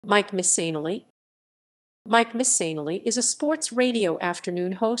Mike Missanelli. Mike Missanelli is a sports radio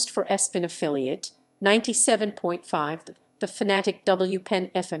afternoon host for ESPN affiliate 97.5, the Fanatic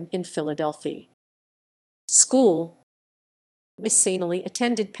WPEN FM in Philadelphia. School. Missanelli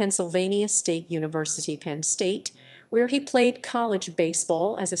attended Pennsylvania State University, Penn State, where he played college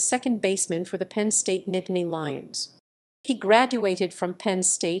baseball as a second baseman for the Penn State Nittany Lions. He graduated from Penn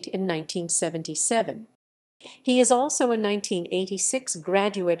State in 1977. He is also a 1986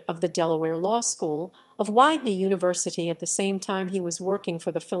 graduate of the Delaware Law School of Wiley University at the same time he was working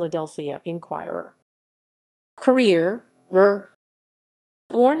for the Philadelphia Inquirer. Career.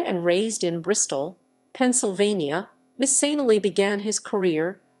 Born and raised in Bristol, Pennsylvania, Missanelli began his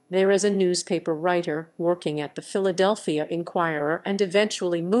career there as a newspaper writer working at the Philadelphia Inquirer and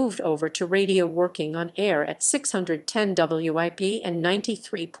eventually moved over to radio working on air at 610 WIP and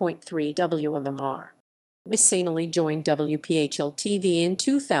 93.3 WMMR. Missanelli joined WPHL-TV in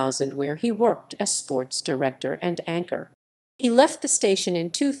 2000 where he worked as sports director and anchor. He left the station in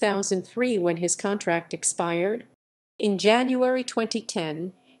 2003 when his contract expired. In January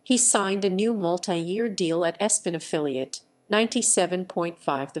 2010, he signed a new multi-year deal at ESPN affiliate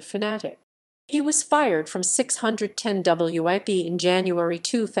 97.5 The Fanatic. He was fired from 610 WIP in January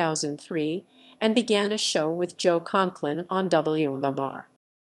 2003 and began a show with Joe Conklin on WMMR.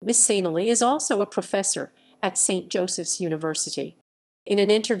 Missanelli is also a professor at St. Joseph's University. In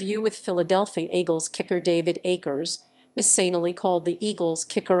an interview with Philadelphia Eagles kicker David Akers, Missanelli called the Eagles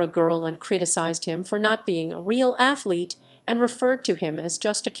kicker a girl and criticized him for not being a real athlete and referred to him as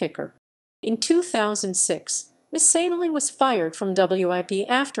just a kicker. In 2006, Missanelli was fired from WIP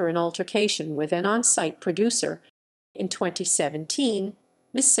after an altercation with an on-site producer. In 2017,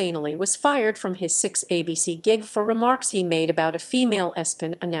 Missanelli was fired from his 6 ABC gig for remarks he made about a female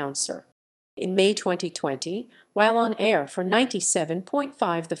ESPN announcer. In May 2020, while on air for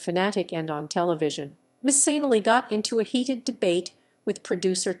 97.5 The Fanatic and on television, Missanelli got into a heated debate with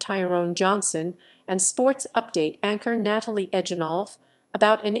producer Tyrone Johnson and sports update anchor Natalie Egenolf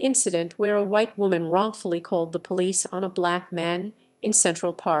about an incident where a white woman wrongfully called the police on a black man in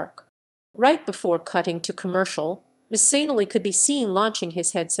Central Park. Right before cutting to commercial, Missanelli could be seen launching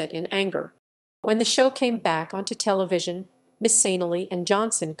his headset in anger. When the show came back onto television, Missanelli and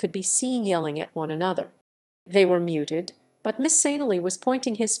Johnson could be seen yelling at one another. They were muted, but Missanelli was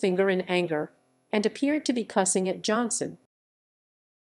pointing his finger in anger and appeared to be cussing at Johnson.